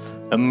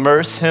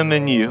 Immerse him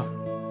in you.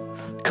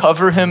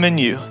 Cover him in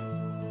you.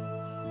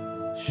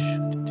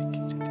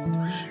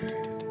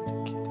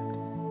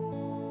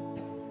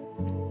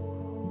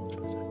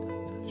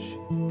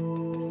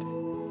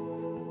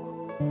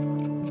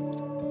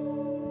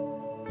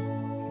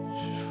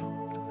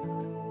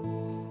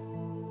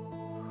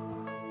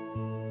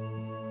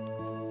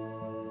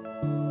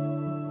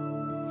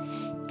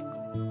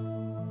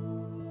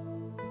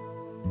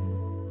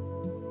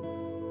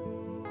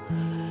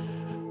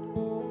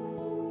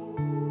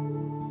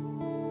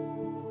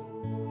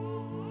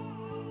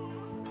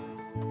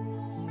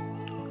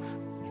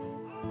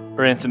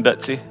 Rance and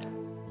Betsy,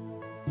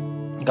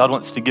 God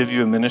wants to give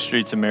you a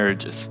ministry to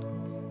marriages.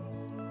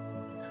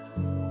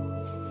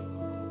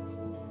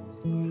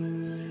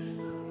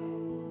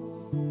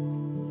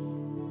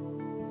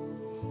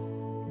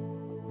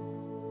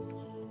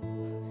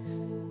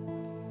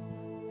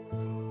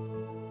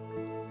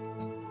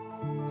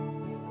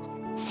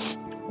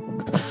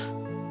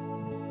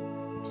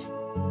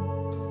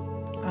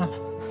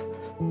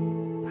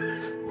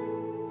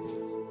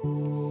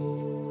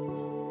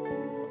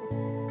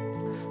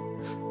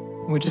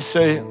 We just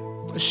say,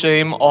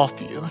 shame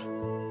off you.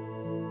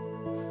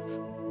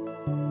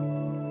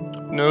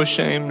 No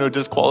shame, no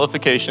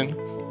disqualification.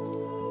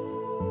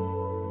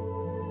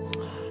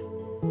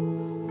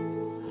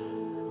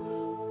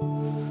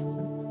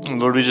 And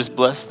Lord, we just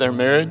bless their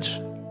marriage.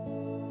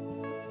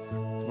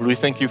 Lord, we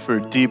thank you for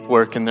deep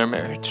work in their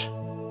marriage.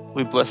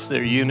 We bless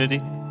their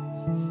unity.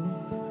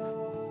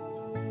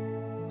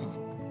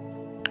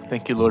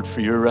 Thank you, Lord,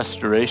 for your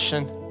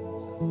restoration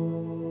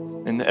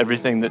and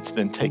everything that's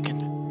been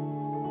taken.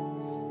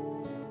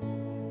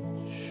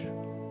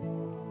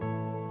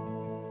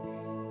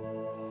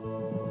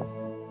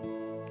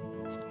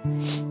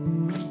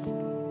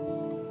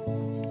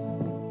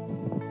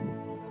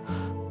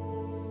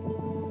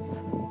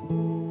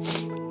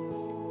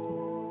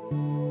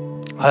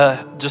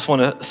 I just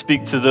want to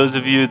speak to those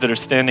of you that are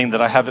standing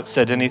that I haven't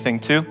said anything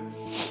to.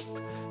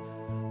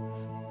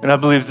 And I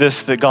believe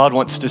this, that God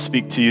wants to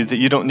speak to you, that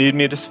you don't need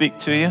me to speak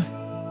to you.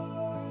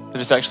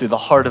 That it's actually the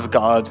heart of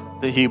God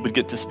that he would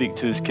get to speak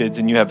to his kids,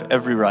 and you have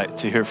every right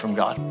to hear from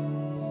God.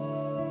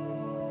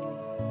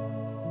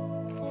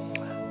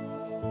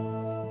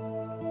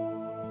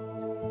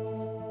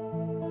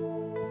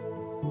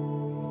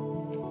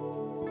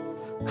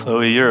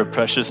 Chloe, you're a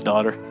precious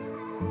daughter.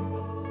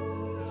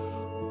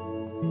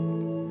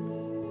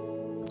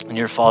 And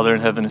your Father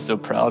in heaven is so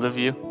proud of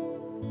you.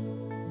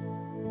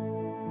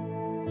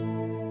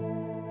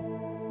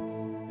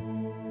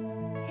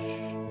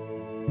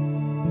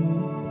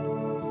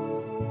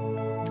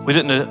 We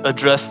didn't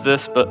address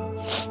this, but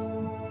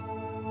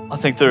I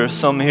think there are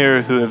some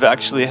here who have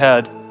actually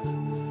had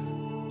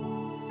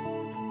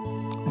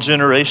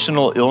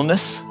generational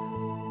illness,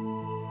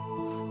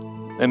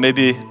 and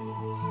maybe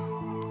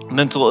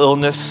mental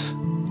illness,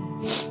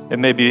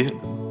 and maybe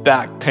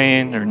back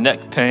pain or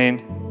neck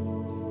pain.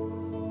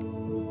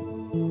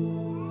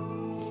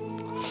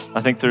 I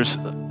think there's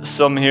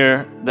some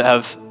here that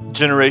have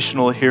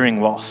generational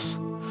hearing loss.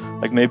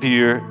 Like maybe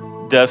you're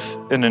deaf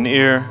in an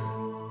ear,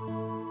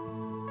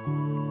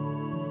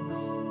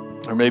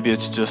 or maybe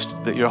it's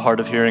just that you're hard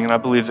of hearing. And I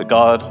believe that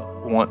God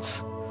wants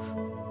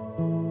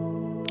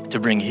to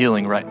bring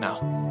healing right now.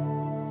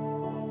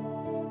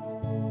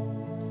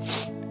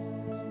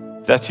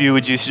 If that's you,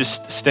 would you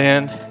just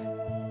stand?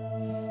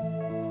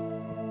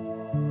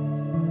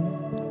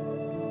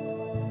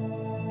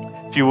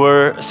 If you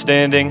were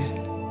standing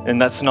and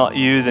that's not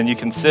you, then you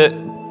can sit.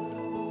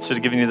 Should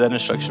have given you that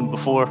instruction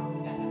before.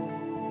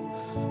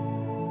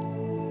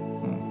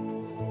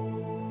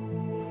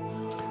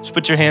 Just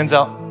put your hands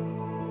out.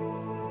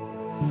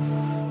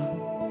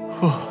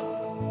 Whew.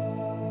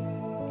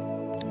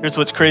 Here's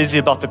what's crazy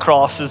about the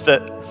cross is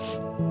that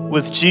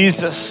with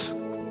Jesus,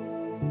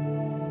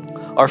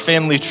 our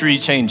family tree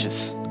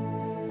changes.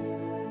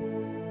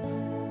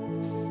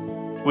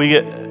 We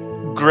get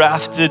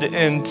grafted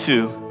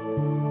into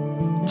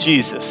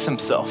Jesus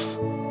himself.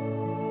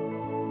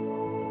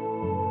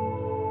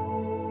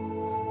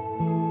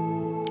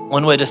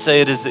 One way to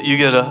say it is that you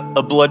get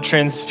a blood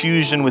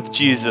transfusion with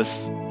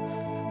Jesus,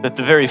 that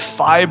the very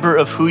fiber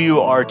of who you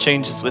are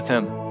changes with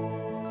him.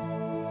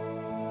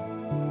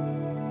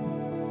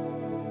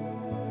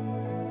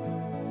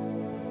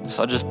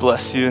 So I just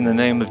bless you in the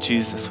name of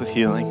Jesus with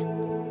healing.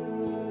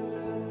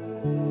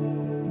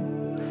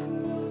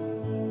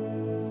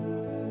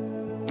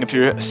 If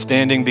you're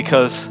standing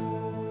because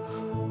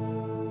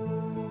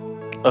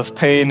of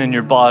pain in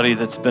your body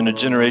that's been a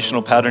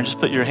generational pattern, just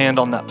put your hand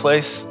on that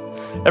place.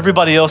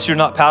 Everybody else, you're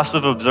not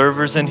passive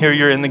observers in here,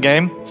 you're in the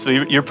game, so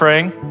you're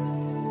praying.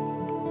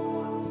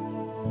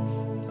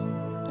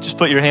 Just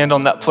put your hand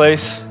on that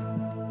place.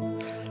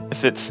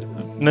 If it's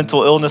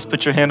mental illness,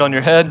 put your hand on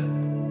your head.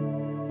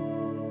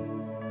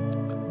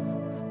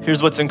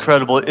 Here's what's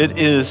incredible. It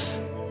is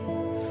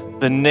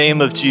the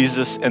name of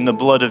Jesus and the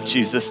blood of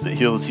Jesus that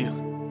heals you.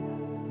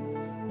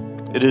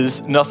 It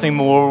is nothing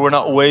more. We're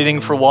not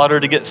waiting for water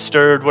to get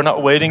stirred. We're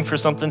not waiting for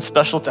something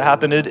special to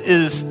happen. It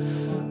is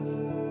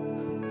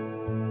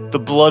the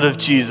blood of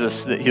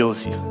Jesus that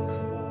heals you.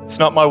 It's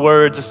not my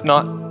words. It's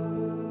not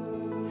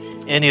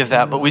any of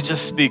that, but we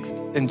just speak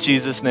in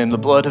Jesus' name, the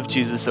blood of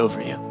Jesus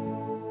over you.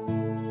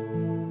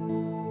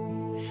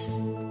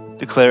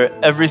 Declare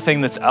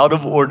everything that's out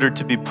of order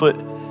to be put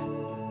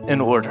in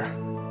order.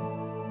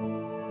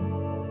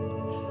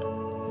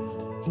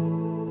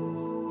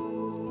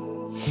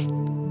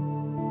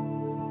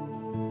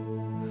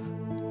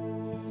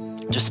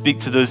 Just speak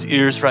to those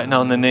ears right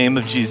now in the name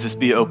of Jesus.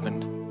 Be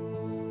opened.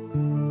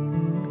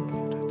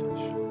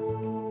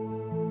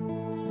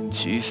 In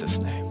Jesus'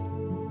 name.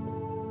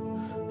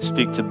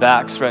 Speak to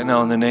backs right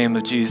now in the name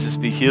of Jesus.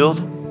 Be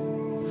healed.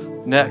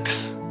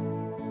 Necks.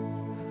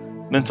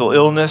 Mental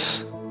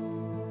illness.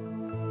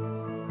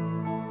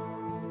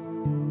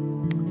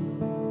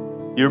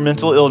 Your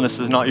mental illness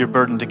is not your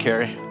burden to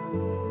carry.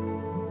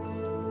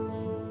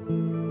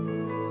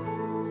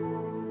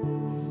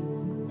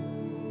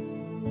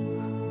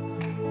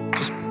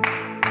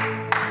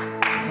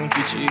 Thank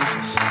you,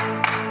 Jesus.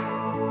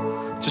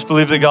 Just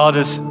believe that God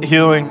is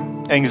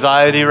healing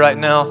anxiety right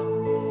now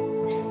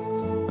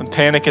and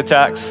panic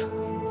attacks.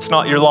 It's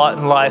not your lot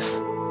in life.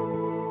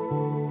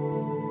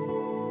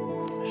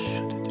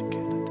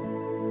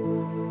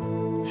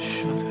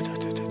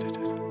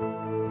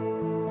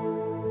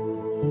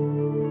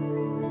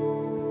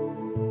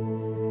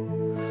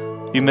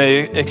 You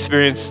may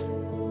experience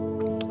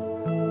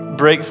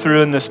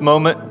breakthrough in this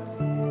moment,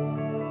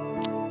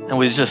 and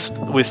we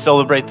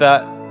celebrate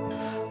that.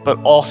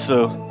 But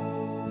also,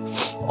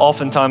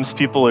 oftentimes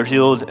people are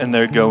healed and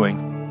they're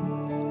going.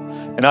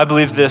 And I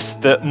believe this,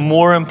 that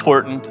more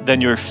important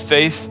than your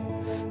faith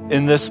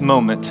in this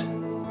moment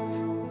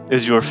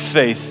is your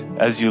faith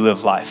as you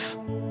live life.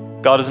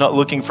 God is not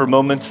looking for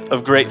moments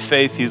of great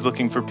faith. He's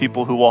looking for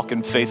people who walk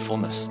in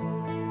faithfulness.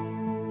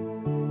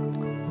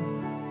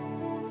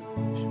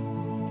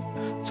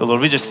 So Lord,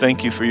 we just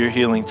thank you for your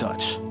healing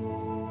touch.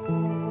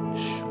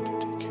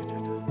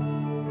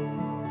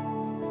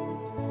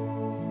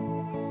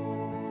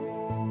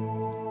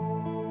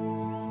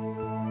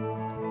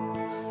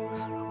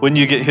 When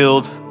you get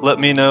healed, let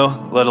me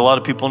know, let a lot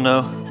of people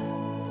know.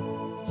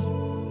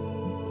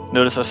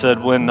 Notice I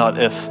said when, not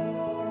if.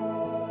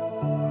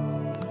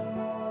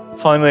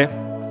 Finally,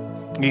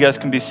 you guys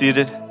can be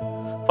seated.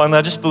 Finally,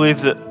 I just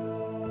believe that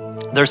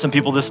there's some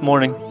people this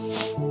morning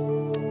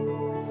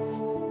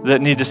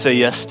that need to say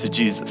yes to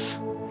Jesus.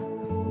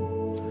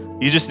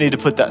 You just need to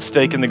put that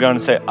stake in the ground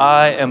and say,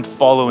 I am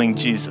following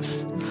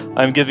Jesus.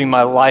 I'm giving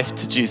my life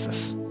to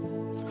Jesus.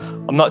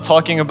 I'm not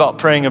talking about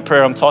praying a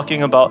prayer. I'm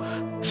talking about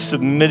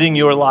submitting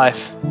your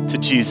life to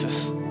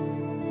Jesus.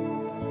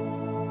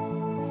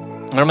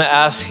 And I'm gonna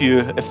ask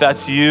you, if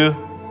that's you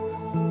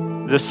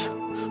this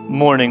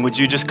morning, would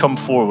you just come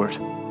forward?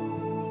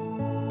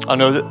 I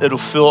know that it'll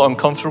feel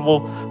uncomfortable,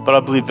 but I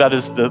believe that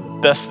is the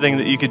best thing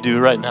that you could do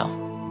right now.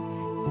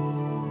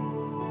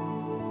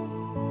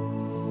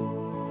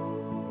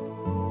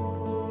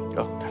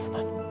 Oh, never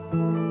mind.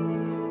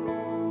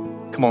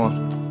 Come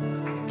on.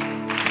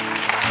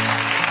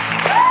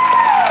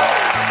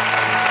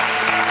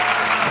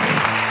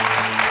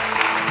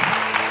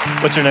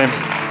 What's your name?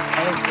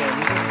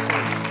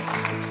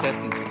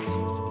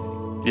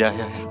 Yeah.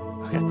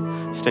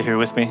 Okay. Stay here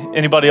with me.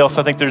 Anybody else?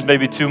 I think there's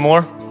maybe two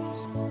more.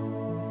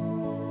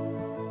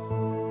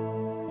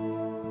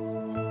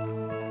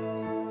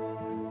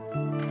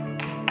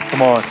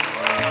 Come on.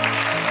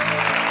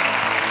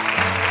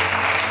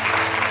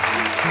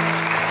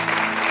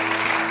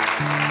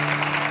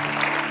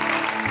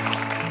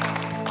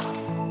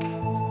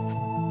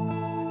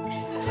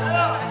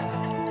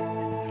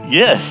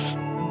 Yes.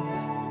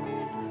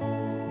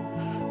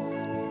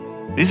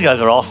 These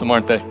guys are awesome,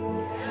 aren't they?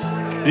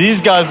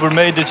 These guys were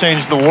made to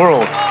change the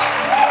world.